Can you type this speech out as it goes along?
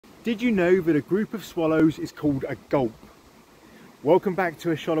Did you know that a group of swallows is called a gulp? Welcome back to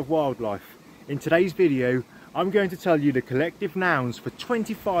A Shot of Wildlife. In today's video, I'm going to tell you the collective nouns for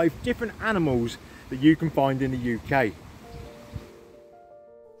 25 different animals that you can find in the UK.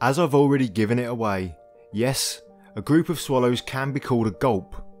 As I've already given it away, yes, a group of swallows can be called a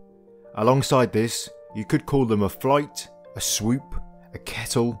gulp. Alongside this, you could call them a flight, a swoop, a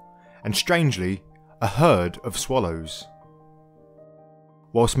kettle, and strangely, a herd of swallows.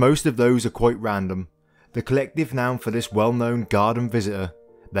 Whilst most of those are quite random, the collective noun for this well-known garden visitor,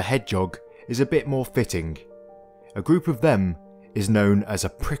 the hedgehog, is a bit more fitting. A group of them is known as a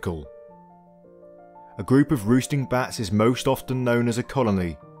prickle. A group of roosting bats is most often known as a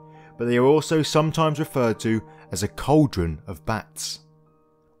colony, but they are also sometimes referred to as a cauldron of bats.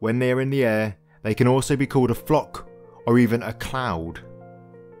 When they are in the air, they can also be called a flock or even a cloud.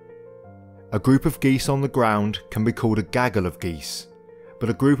 A group of geese on the ground can be called a gaggle of geese, but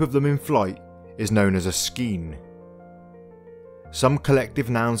a group of them in flight is known as a skein. Some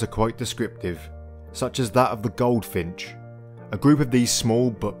collective nouns are quite descriptive, such as that of the goldfinch. A group of these small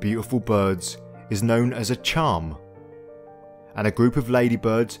but beautiful birds is known as a charm. And a group of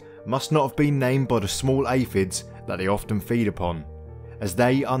ladybirds must not have been named by the small aphids that they often feed upon, as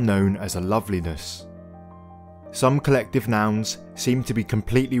they are known as a loveliness. Some collective nouns seem to be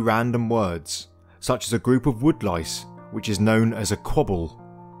completely random words, such as a group of woodlice, which is known as a quabble.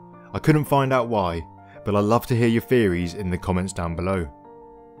 I couldn't find out why, but I'd love to hear your theories in the comments down below.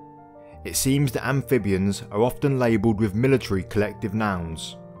 It seems that amphibians are often labelled with military collective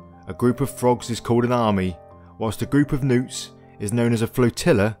nouns. A group of frogs is called an army, whilst a group of newts is known as a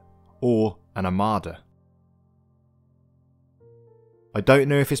flotilla or an armada. I don't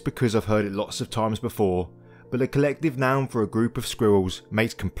know if it's because I've heard it lots of times before, but a collective noun for a group of squirrels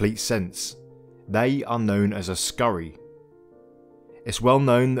makes complete sense. They are known as a scurry. It's well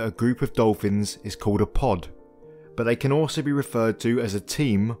known that a group of dolphins is called a pod, but they can also be referred to as a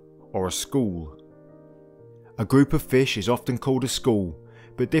team or a school. A group of fish is often called a school,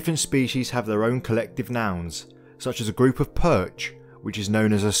 but different species have their own collective nouns, such as a group of perch, which is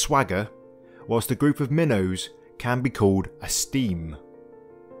known as a swagger, whilst a group of minnows can be called a steam.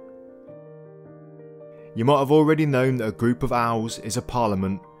 You might have already known that a group of owls is a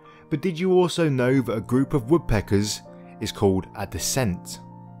parliament, but did you also know that a group of woodpeckers is called a descent?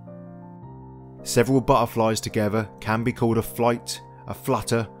 Several butterflies together can be called a flight, a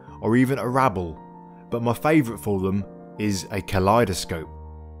flutter, or even a rabble, but my favourite for them is a kaleidoscope.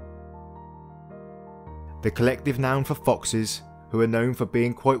 The collective noun for foxes, who are known for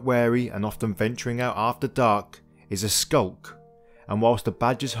being quite wary and often venturing out after dark, is a skulk, and whilst a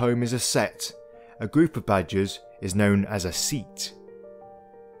badger's home is a set, a group of badgers is known as a seat.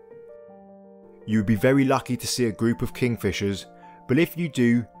 You would be very lucky to see a group of kingfishers, but if you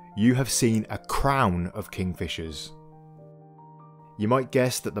do, you have seen a crown of kingfishers. You might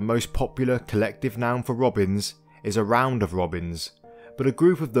guess that the most popular collective noun for robins is a round of robins, but a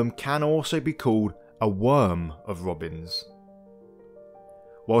group of them can also be called a worm of robins.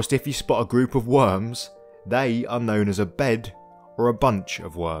 Whilst if you spot a group of worms, they are known as a bed or a bunch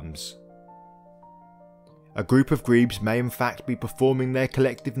of worms. A group of grebes may in fact be performing their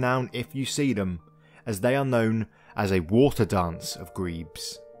collective noun if you see them, as they are known as a water dance of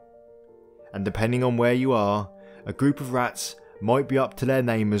grebes. And depending on where you are, a group of rats might be up to their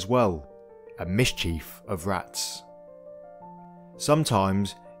name as well, a mischief of rats.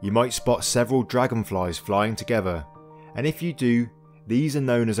 Sometimes you might spot several dragonflies flying together, and if you do, these are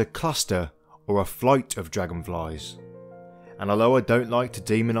known as a cluster or a flight of dragonflies. And although I don't like to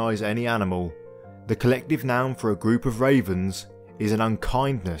demonise any animal, the collective noun for a group of ravens is an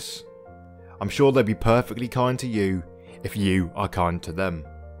unkindness. I'm sure they'd be perfectly kind to you if you are kind to them.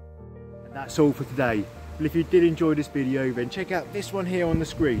 And that's all for today. But if you did enjoy this video, then check out this one here on the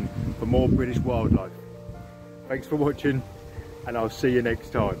screen for more British wildlife. Thanks for watching, and I'll see you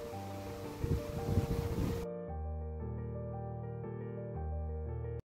next time.